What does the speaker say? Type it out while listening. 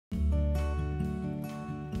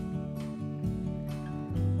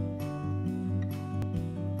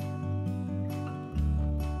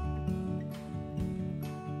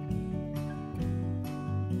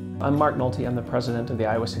I'm Mark Nolte. I'm the president of the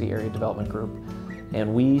Iowa City Area Development Group,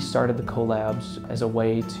 and we started the CoLabs as a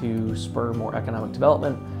way to spur more economic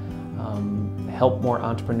development, help more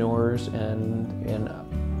entrepreneurs, and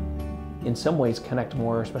in some ways connect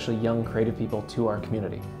more, especially young creative people, to our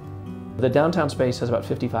community. The downtown space has about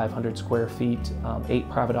 5,500 square feet, 8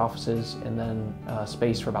 private offices, and then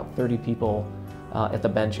space for about 30 people at the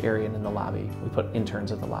bench area and in the lobby. We put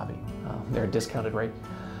interns at the lobby. They're a discounted rate.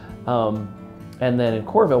 And then in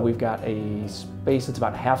Corville, we've got a space that's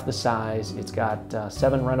about half the size. It's got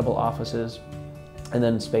 7 rentable offices, and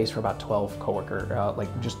then space for about 12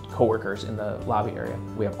 coworkers in the lobby area.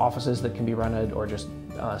 We have offices that can be rented, or just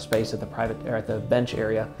space at the private or at the bench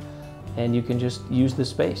area. And you can just use this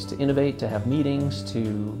space to innovate, to have meetings,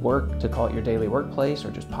 to work, to call it your daily workplace,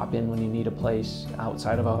 or just pop in when you need a place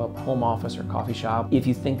outside of a home office or coffee shop. If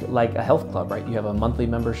you think like a health club, right? You have a monthly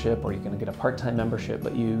membership, or you can get a part-time membership,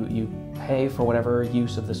 but you pay for whatever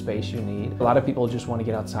use of the space you need. A lot of people just want to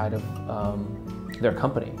get outside of their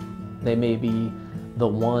company. They may be the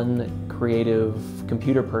one creative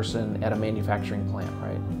computer person at a manufacturing plant,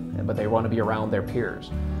 right? But they want to be around their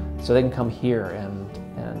peers. So they can come here and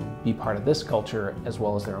be part of this culture as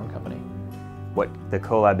well as their own company. What the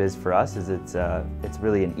CoLab is for us is it's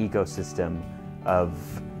really an ecosystem of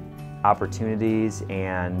opportunities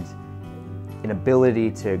and an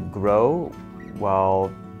ability to grow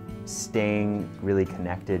while staying really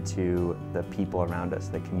connected to the people around us,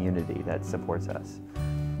 the community that supports us.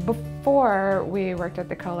 Before we worked at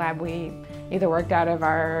the CoLab, we either worked out of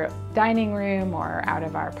our dining room or out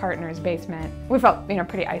of our partner's basement. We felt,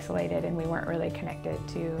 pretty isolated, and we weren't really connected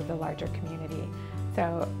to the larger community.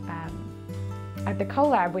 So at the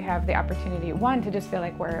CoLab, we have the opportunity, one, to just feel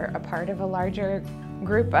like we're a part of a larger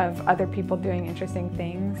group of other people doing interesting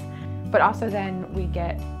things, but also then we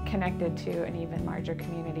get connected to an even larger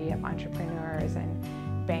community of entrepreneurs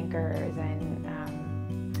and bankers and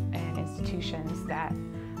institutions that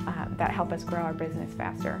help us grow our business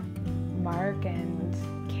faster. Mark and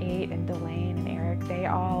Kate and Delane and Eric,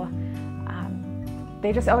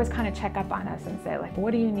 they just always kind of check up on us and say, like,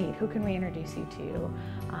 what do you need? Who can we introduce you to?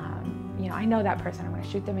 I know that person. I'm going to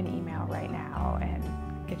shoot them an email right now and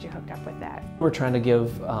get you hooked up with that. We're trying to give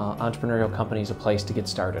entrepreneurial companies a place to get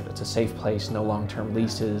started. It's a safe place, no long-term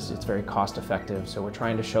leases, it's very cost-effective, so we're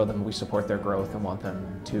trying to show them we support their growth and want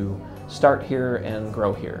them to start here and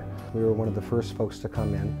grow here. We were one of the first folks to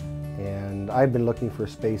come in, and I've been looking for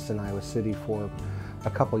space in Iowa City for a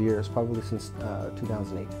couple years, probably since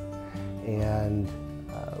 2008, and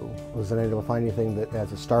was unable to find anything that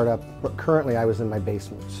as a startup. But currently I was in my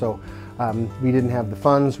basement, so we didn't have the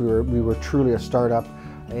funds. We were truly a startup,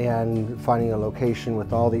 and finding a location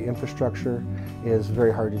with all the infrastructure is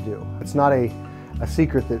very hard to do. It's not a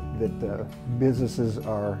secret that businesses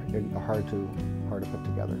are hard to put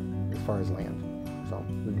together as far as land. So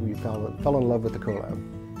we fell in love with the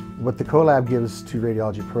CoLab. What the CoLab gives to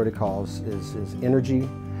radiology protocols is energy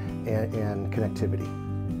and connectivity.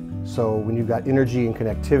 So when you've got energy and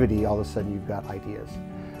connectivity, all of a sudden you've got ideas.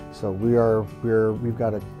 So we've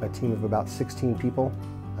got a team of about 16 people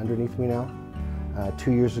underneath me now.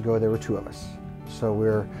 2 years ago there were 2 of us. So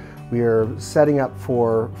we're setting up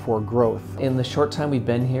for growth. In the short time we've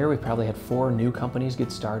been here, we've probably had 4 new companies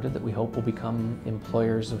get started that we hope will become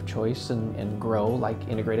employers of choice and grow, like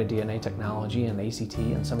Integrated DNA Technology and ACT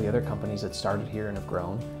and some of the other companies that started here and have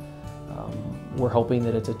grown. We're hoping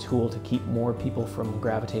that it's a tool to keep more people from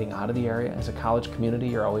gravitating out of the area. As a college community,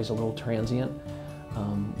 you're always a little transient.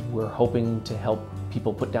 We're hoping to help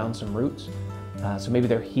people put down some roots. So maybe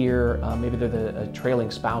they're here, maybe they're a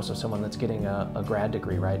trailing spouse of someone that's getting a grad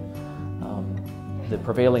degree, right? The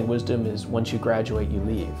prevailing wisdom is once you graduate, you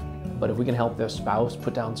leave. But if we can help their spouse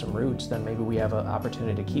put down some roots, then maybe we have an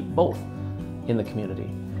opportunity to keep both in the community.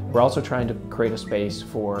 We're also trying to create a space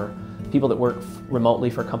for people that work remotely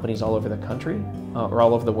for companies all over the country, or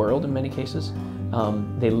all over the world in many cases.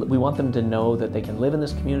 We want them to know that they can live in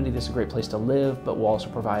this community, this is a great place to live, but we'll also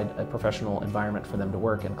provide a professional environment for them to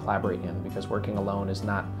work and collaborate in, because working alone is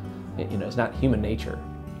not, it's not human nature,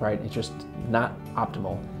 right? It's just not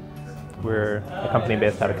optimal. We're a company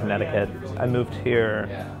based out of Connecticut. I moved here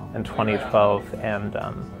in 2012, and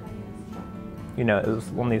it was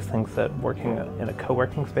one of these things that working in a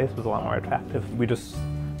co-working space was a lot more attractive. We just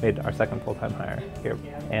made our second full-time hire here,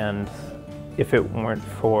 and if it weren't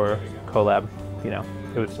for CoLab,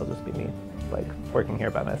 it would still just be me, like working here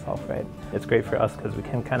by myself, right? It's great for us because we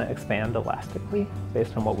can kind of expand elastically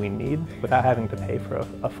based on what we need without having to pay for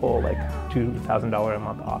a full like $2,000 a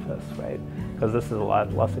month office, right? Because this is a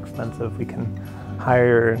lot less expensive. We can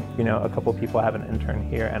hire, a couple people, have an intern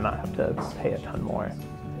here and not have to pay a ton more.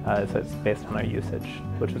 So it's based on our usage,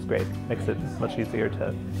 which is great. Makes it much easier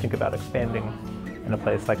to think about expanding in a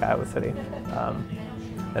place like Iowa City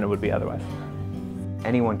than it would be otherwise.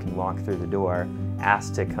 Anyone can walk through the door,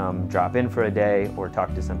 ask to come drop in for a day or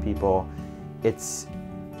talk to some people. It's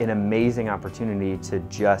an amazing opportunity to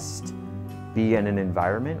just be in an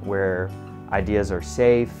environment where ideas are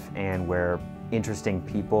safe and where interesting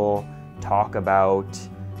people talk about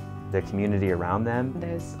the community around them.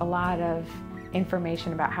 There's a lot of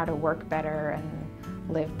information about how to work better and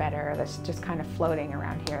live better that's just kind of floating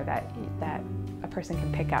around here that a person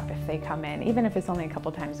can pick up if they come in. Even if it's only a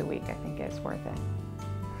couple times a week, I think it's worth it.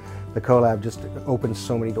 The CoLab just opens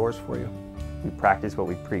so many doors for you. We practice what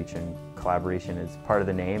we preach, and collaboration is part of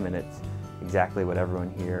the name, and it's exactly what everyone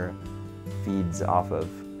here feeds off of.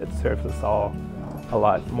 It serves us all a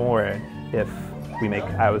lot more if we make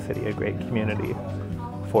Iowa City a great community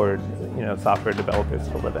for software developers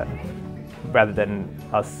to live in, rather than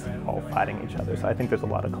us all fighting each other. So I think there's a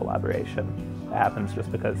lot of collaboration that happens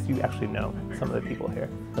just because you actually know some of the people here.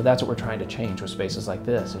 So that's what we're trying to change with spaces like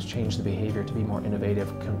this, is change the behavior to be more innovative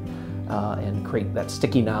and create that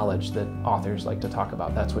sticky knowledge that authors like to talk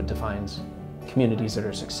about. That's what defines communities that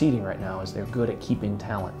are succeeding right now, is they're good at keeping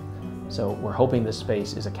talent. So we're hoping this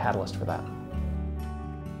space is a catalyst for that.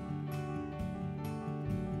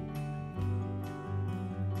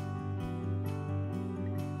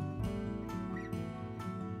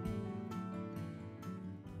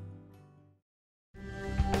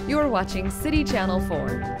 You're watching City Channel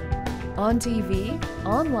 4. On TV,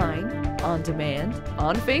 online, on demand,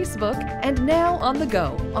 on Facebook, and now on the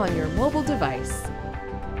go on your mobile device.